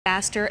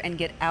faster and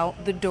get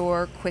out the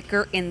door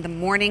quicker in the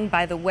morning.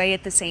 By the way,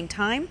 at the same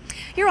time,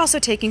 you're also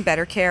taking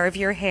better care of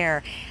your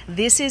hair.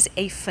 This is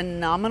a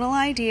phenomenal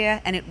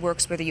idea, and it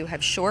works whether you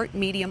have short,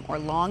 medium, or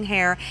long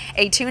hair.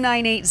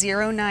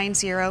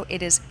 A298090.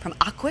 It is from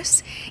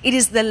Aquis. It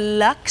is the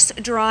Luxe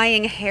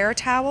Drying Hair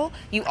Towel.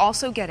 You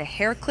also get a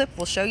hair clip.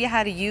 We'll show you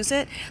how to use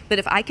it. But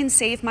if I can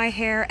save my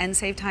hair and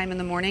save time in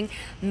the morning,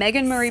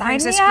 Megan Murray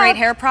brings us great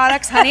hair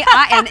products. Honey,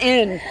 I am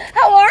in.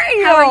 How are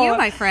you? How are you,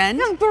 my friend?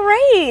 I'm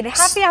great.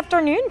 Happy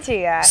afternoon to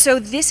you. So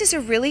this is a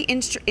really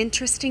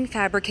interesting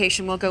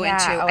fabrication we'll go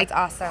into. Oh, it's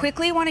awesome. I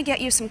quickly want to get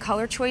you some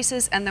color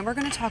choices, and then we're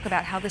going to talk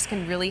about how this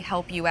can really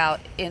help you out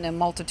in a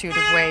multitude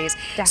of ways.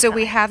 Definitely. So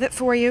we have it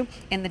for you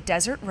in the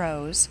Desert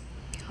Rose.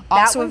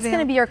 That one's going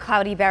to be your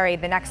Cloudy Berry,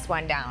 the next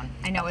one down.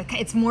 I know,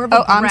 it's more of a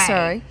gray. I'm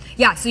sorry.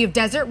 Yeah, so you have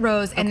Desert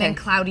Rose and then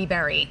Cloudy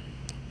Berry.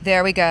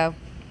 There we go.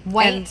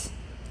 White.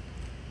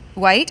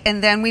 White,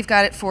 and then we've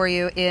got it for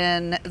you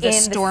in the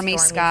stormy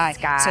sky.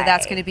 So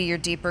that's going to be your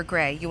deeper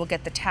gray. You will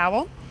get the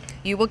towel.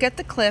 You will get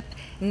the clip,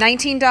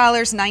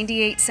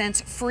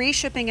 $19.98, free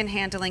shipping and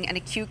handling, and a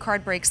Q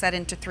card breaks that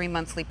into 3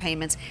 monthly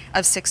payments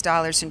of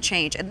 $6 and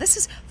change. And this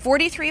is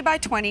 43 by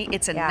 20.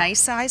 It's a nice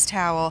size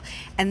towel,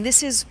 and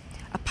this is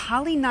a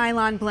poly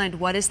nylon blend.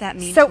 What does that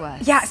mean to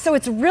us? Yeah, so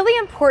it's really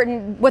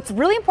important. What's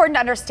really important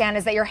to understand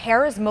is that your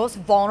hair is most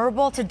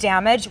vulnerable to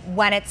damage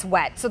when it's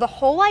wet. So the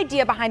whole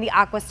idea behind the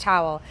Aquis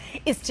towel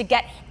is to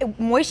get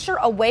moisture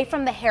away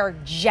from the hair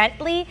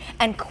gently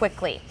and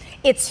quickly.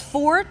 It's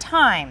 4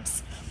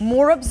 times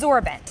more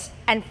absorbent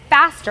and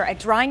faster at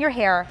drying your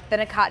hair than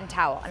a cotton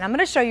towel. And I'm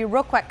gonna show you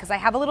real quick because I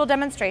have a little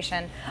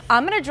demonstration.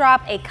 I'm gonna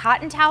drop a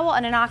cotton towel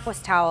and an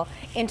Aquis towel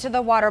into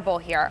the water bowl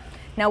here.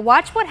 Now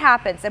watch what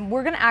happens, and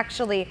we're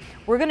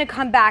gonna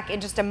come back in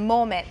just a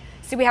moment.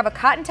 See, we have a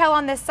cotton towel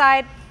on this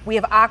side, we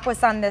have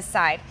Aquis on this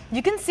side.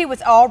 You can see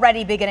what's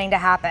already beginning to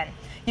happen.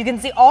 You can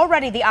see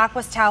already the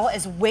Aquis towel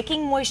is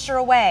wicking moisture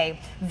away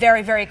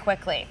very, very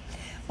quickly.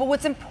 But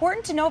what's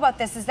important to know about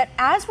this is that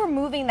as we're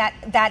moving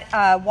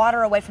that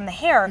water away from the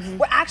hair,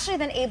 we're actually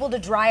then able to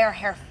dry our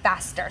hair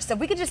faster. So if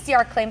we could just see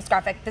our claims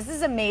graphic, this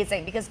is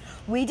amazing because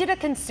we did a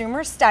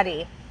consumer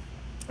study,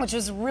 which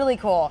was really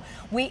cool.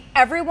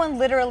 Everyone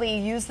literally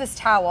used this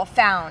towel,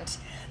 found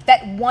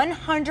that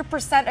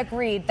 100%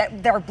 agreed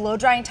that their blow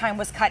drying time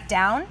was cut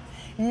down.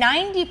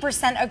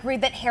 90%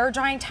 agreed that hair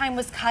drying time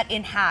was cut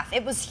in half.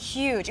 It was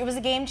huge. It was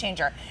a game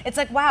changer. It's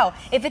like, wow,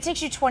 if it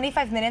takes you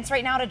 25 minutes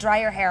right now to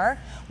dry your hair,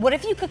 what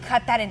if you could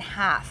cut that in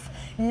half?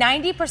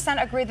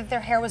 90% agreed that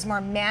their hair was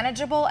more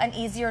manageable and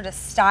easier to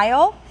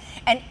style.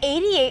 And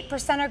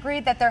 88%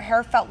 agreed that their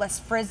hair felt less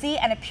frizzy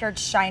and appeared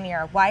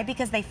shinier. Why?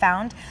 Because they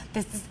found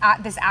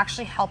this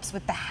actually helps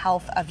with the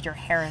health of your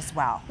hair as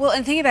well. Well,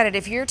 and think about it.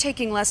 If you're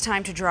taking less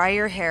time to dry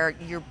your hair,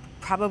 you're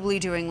probably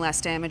doing less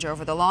damage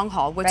over the long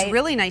haul. What's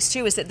really nice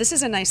too is that this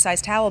is a nice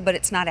size towel, but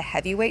it's not a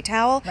heavyweight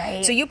towel.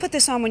 So you put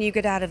this on when you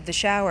get out of the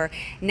shower.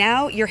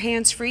 Now you're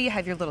hands-free, you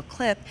have your little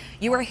clip.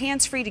 You are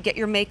hands-free to get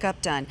your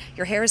makeup done.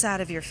 Your hair is out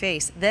of your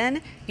face.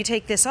 Then you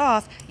take this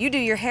off, you do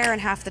your hair in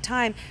half the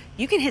time.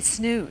 You can hit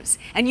snooze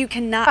and you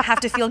cannot have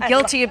to feel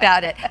guilty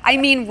about it. I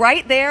mean,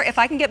 right there, if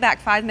I can get back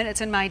 5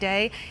 minutes in my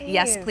day,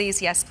 yes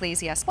please, yes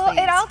please, yes please. Well,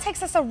 it all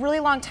takes us a really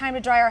long time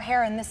to dry our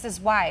hair, and this is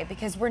why,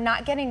 because we're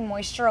not getting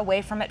moisture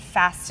away from it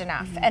fast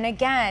enough. And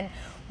again,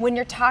 when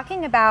you're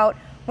talking about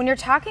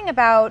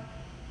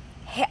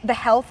the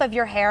health of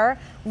your hair,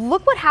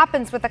 look what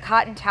happens with a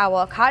cotton towel.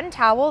 A cotton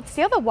towel,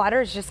 see how the water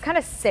is just kind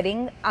of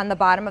sitting on the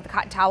bottom of the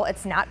cotton towel?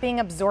 It's not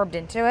being absorbed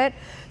into it.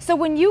 So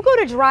when you go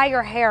to dry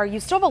your hair, you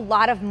still have a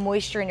lot of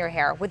moisture in your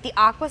hair. With the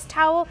Aquis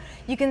towel,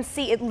 you can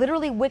see it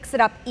literally wicks it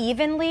up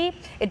evenly,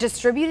 it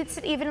distributes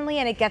it evenly,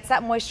 and it gets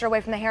that moisture away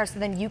from the hair, so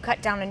then you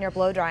cut down on your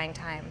blow drying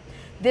time.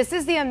 This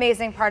is the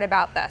amazing part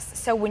about this.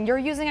 So when you're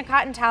using a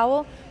cotton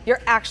towel,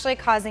 you're actually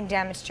causing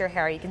damage to your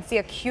hair. You can see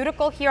a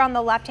cuticle here on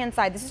the left-hand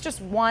side. This is just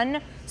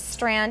one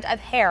strand of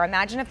hair.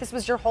 Imagine if this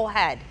was your whole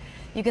head.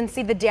 You can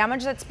see the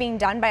damage that's being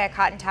done by a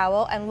cotton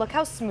towel, and look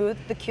how smooth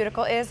the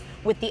cuticle is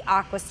with the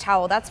Aquis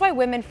towel. That's why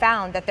women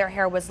found that their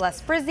hair was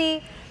less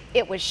frizzy,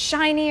 it was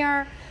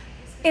shinier.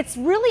 It's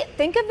really,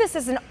 think of this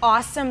as an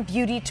awesome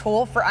beauty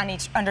tool for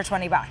under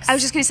 20 bucks. I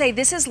was just gonna say,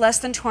 this is less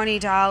than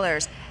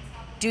 $20.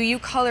 Do you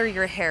color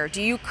your hair?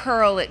 Do you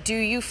curl it? Do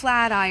you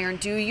flat iron?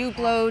 Do you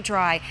blow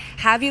dry?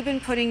 Have you been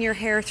putting your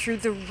hair through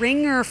the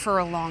ringer for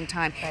a long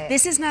time?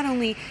 This is not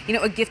only,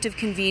 a gift of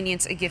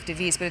convenience, a gift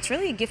of ease, but it's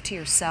really a gift to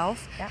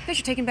yourself because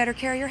you're taking better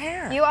care of your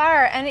hair. You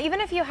are, and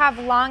even if you have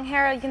long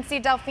hair, you can see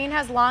Delphine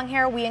has long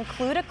hair. We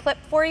include a clip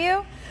for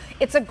you.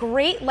 It's a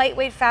great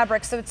lightweight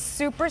fabric, so it's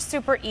super,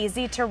 super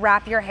easy to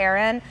wrap your hair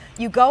in.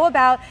 You go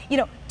about,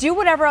 do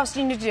whatever else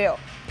you need to do.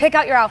 Pick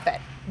out your outfit.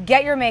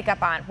 Get your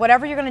makeup on,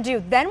 whatever you're gonna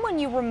do. Then when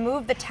you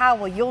remove the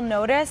towel, you'll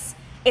notice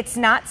it's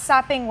not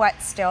sopping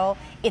wet still.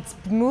 It's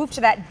moved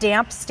to that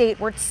damp state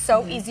where it's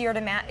so easy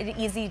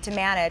to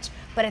manage,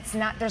 but it's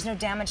not. There's no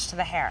damage to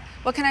the hair.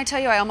 Well, can I tell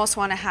you, I almost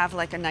want to have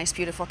like a nice,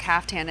 beautiful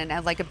caftan and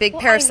have like a big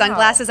pair of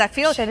sunglasses. I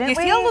feel Shouldn't you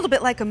we? feel a little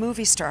bit like a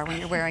movie star when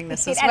you're wearing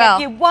this as And well.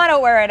 if you want to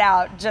wear it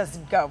out,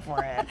 just go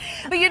for it.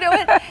 But you know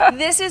what?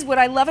 This is what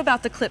I love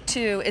about the clip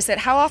too, is that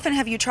how often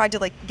have you tried to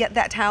like get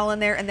that towel in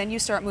there and then you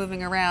start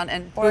moving around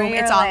and Or boom,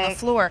 you're it's on the like-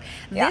 floor.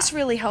 Yeah. This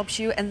really helps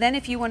you. And then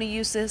if you want to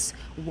use this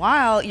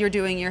while you're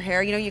doing your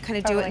hair, you know, you kind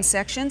of do it in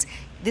sections.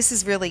 This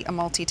is really a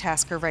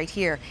multitasker right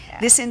here.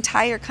 Yeah. This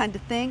entire kind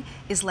of thing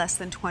is less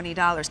than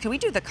 $20. Can we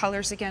do the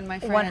colors again, my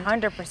friend?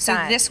 100%. So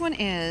this one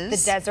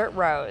is the Desert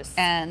Rose.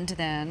 And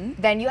then?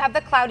 Then you have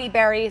the Cloudy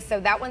Berry, so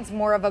that one's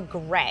more of a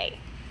gray.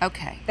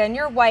 Okay. Then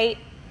your white,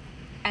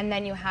 and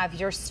then you have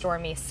your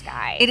Stormy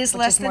Sky. It is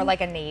less than, more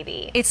like a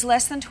navy. It's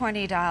less than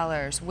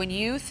 $20. When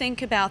you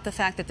think about the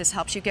fact that this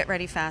helps you get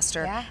ready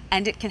faster,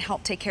 and it can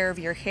help take care of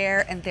your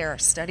hair, and there are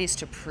studies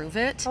to prove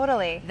it.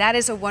 Totally. That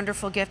is a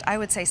wonderful gift. I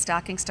would say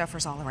stocking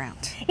stuffers all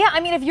around. Yeah, I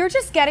mean, if you're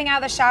just getting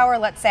out of the shower,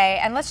 let's say,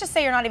 and let's just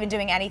say you're not even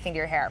doing anything to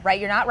your hair, right?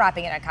 You're not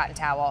wrapping it in a cotton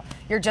towel.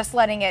 You're just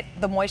letting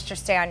the moisture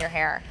stay on your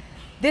hair.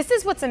 This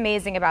is what's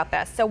amazing about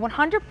this. So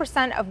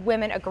 100% of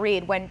women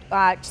agreed when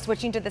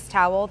switching to this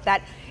towel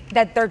that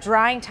their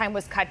drying time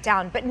was cut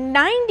down, but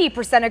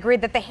 90%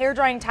 agreed that the hair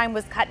drying time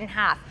was cut in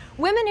half.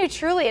 Women who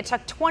truly, it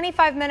took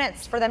 25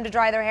 minutes for them to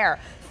dry their hair,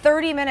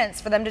 30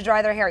 minutes for them to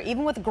dry their hair,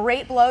 even with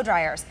great blow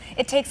dryers.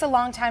 It takes a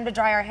long time to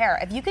dry our hair.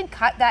 If you can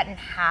cut that in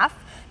half,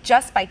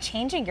 just by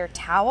changing your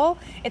towel,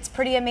 it's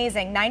pretty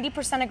amazing.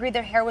 90% agreed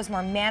their hair was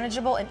more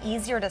manageable and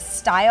easier to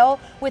style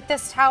with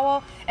this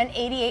towel, and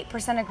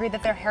 88% agreed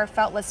that their hair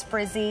felt less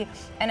frizzy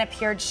and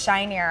appeared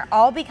shinier,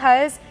 all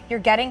because you're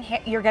getting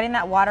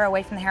that water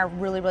away from the hair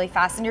really, really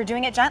fast, and you're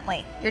doing it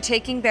gently. You're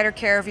taking better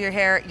care of your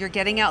hair. You're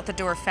getting out the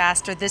door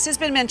faster. This has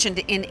been mentioned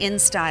in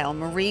InStyle,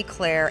 Marie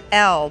Claire,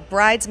 Elle,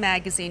 Brides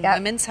Magazine,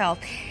 Women's Health.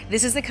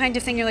 This is the kind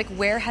of thing you're like,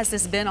 where has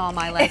this been all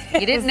my life?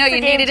 You didn't know you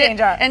needed it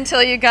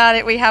until you got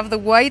it. We have the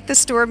white, the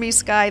Stormy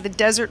Sky, the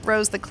Desert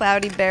Rose, the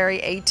Cloudy Berry,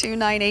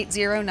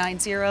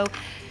 A298090,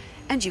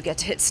 and you get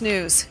to hit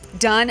snooze.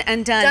 Done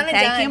and done.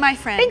 Thank you, my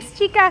friend. Thanks,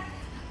 Chica.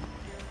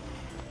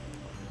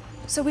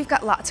 So we've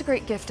got lots of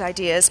great gift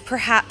ideas.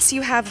 Perhaps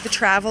you have the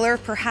traveler.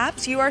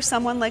 Perhaps you are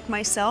someone like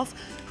myself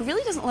who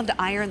really doesn't love to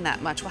iron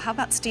that much. Well, how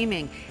about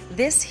steaming?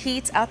 This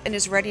heats up and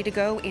is ready to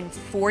go in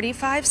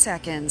 45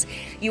 seconds.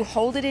 You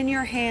hold it in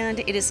your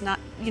hand. It is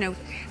not, you know,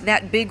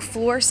 that big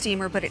floor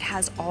steamer, but it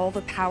has all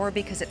the power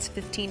because it's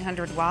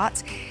 1500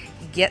 watts.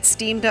 Get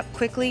steamed up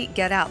quickly,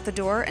 get out the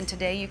door, and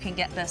today you can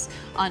get this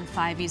on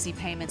 5 easy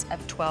payments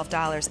of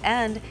 $12.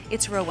 And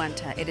it's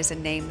Rowenta. It is a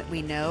name that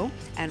we know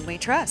and we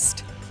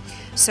trust.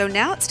 So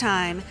now it's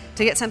time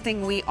to get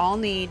something we all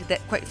need that,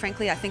 quite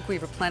frankly, I think we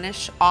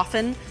replenish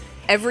often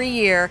every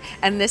year,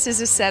 and this is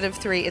a set of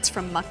 3. It's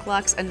from Muck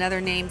Luxe, another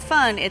name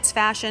fun. It's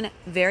fashion,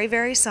 very,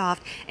 very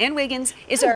soft. Ann Wiggins is our